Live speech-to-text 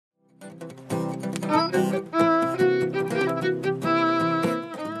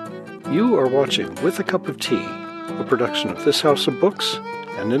You are watching With a Cup of Tea, a production of This House of Books,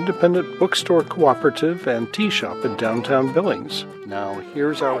 an independent bookstore cooperative and tea shop in downtown Billings. Now,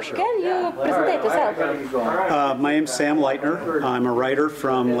 here's our show. Can you present yourself? My name's Sam Lightner. I'm a writer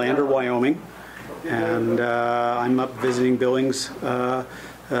from Lander, Wyoming, and I'm up visiting Billings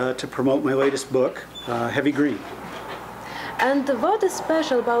to promote my latest book, Heavy Green. And what is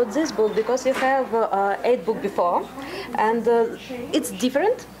special about this book? Because you have 8 books before, and it's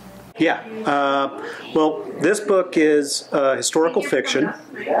different? Yeah. Well, this book is historical fiction.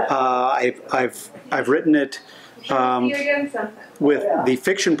 I've written it with the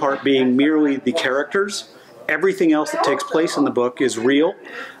fiction part being merely the characters. Everything else that takes place in the book is real.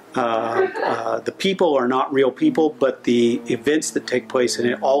 The people are not real people, but the events that take place in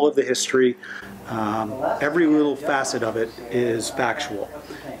it, all of the history, every little facet of it is factual.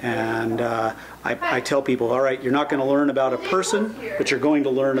 And I tell people, all right, you're not going to learn about a person, but you're going to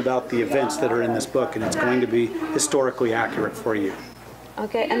learn about the events that are in this book, and it's going to be historically accurate for you.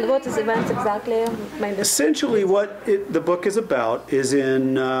 Okay, and what is events exactly? Maybe. Essentially what the book is about is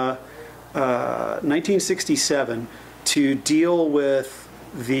in 1967 to deal with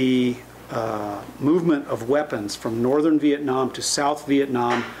the movement of weapons from northern Vietnam to South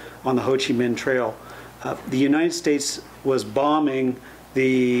Vietnam on the Ho Chi Minh Trail. The United States was bombing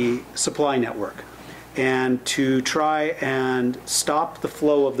the supply network, and to try and stop the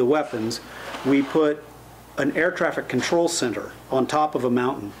flow of the weapons, we put an air traffic control center on top of a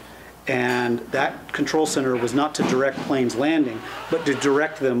mountain, and that control center was not to direct planes landing, but to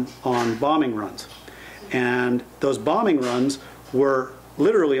direct them on bombing runs. And those bombing runs were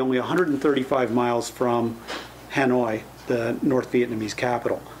literally only 135 miles from Hanoi, the North Vietnamese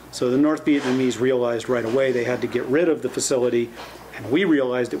capital. So the North Vietnamese realized right away they had to get rid of the facility, and we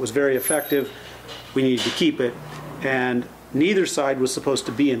realized it was very effective. We needed to keep it, and neither side was supposed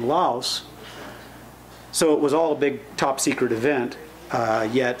to be in Laos, so it was all a big top secret event,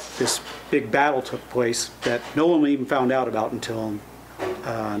 yet this big battle took place that no one even found out about until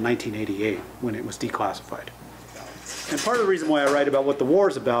 1988 when it was declassified. And part of the reason why I write about what the war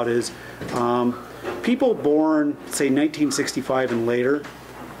is about is people born, say, 1965 and later,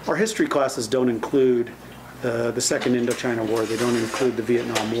 our history classes don't include the Second Indochina War. They don't include the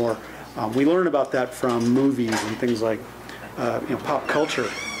Vietnam War. We learn about that from movies and things like pop culture,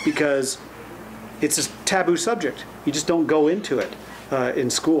 because it's a taboo subject. You just don't go into it in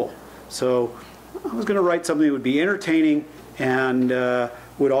school. So I was going to write something that would be entertaining and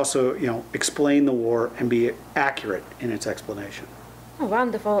would also explain the war and be accurate in its explanation. Oh,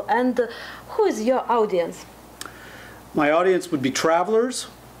 wonderful. And who is your audience? My audience would be travelers,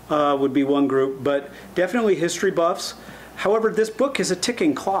 would be one group, but definitely history buffs. However, this book is a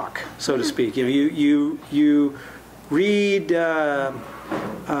ticking clock, so to speak. You read a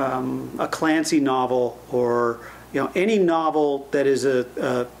Clancy novel, or any novel that is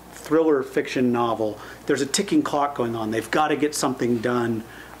a thriller fiction novel. There's a ticking clock going on. They've got to get something done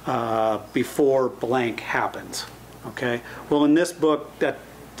before blank happens. Okay. Well, in this book,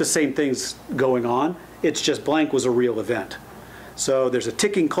 the same thing's going on. It's just blank was a real event. So there's a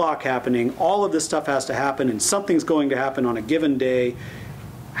ticking clock happening. All of this stuff has to happen, and something's going to happen on a given day.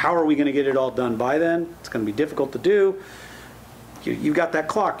 How are we going to get it all done by then? It's going to be difficult to do. You got that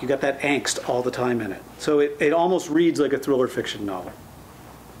clock. You got that angst all the time in it. So it almost reads like a thriller fiction novel.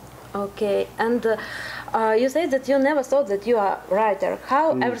 Okay, and you said that you never thought that you are a writer.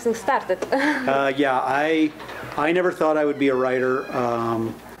 How everything started? Yeah, I never thought I would be a writer.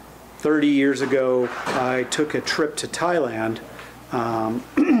 30 years ago, I took a trip to Thailand.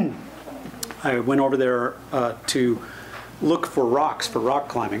 I went over there to look for rocks for rock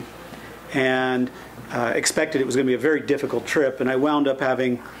climbing, and expected it was going to be a very difficult trip, and I wound up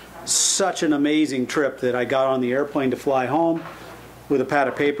having such an amazing trip that I got on the airplane to fly home with a pad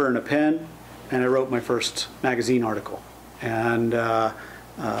of paper and a pen, and I wrote my first magazine article. And the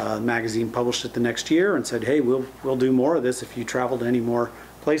magazine published it the next year and said, hey, we'll do more of this if you travel to any more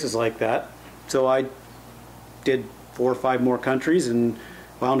places like that. So I did 4 or 5 more countries and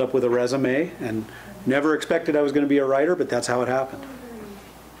wound up with a resume, and never expected I was going to be a writer, but that's how it happened.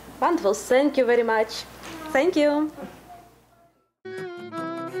 Wonderful. Thank you very much. Thank you.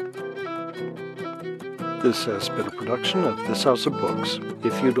 This has been a production of This House of Books.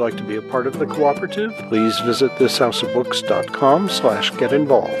 If you'd like to be a part of the cooperative, please visit thishouseofbooks.com/get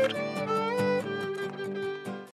involved.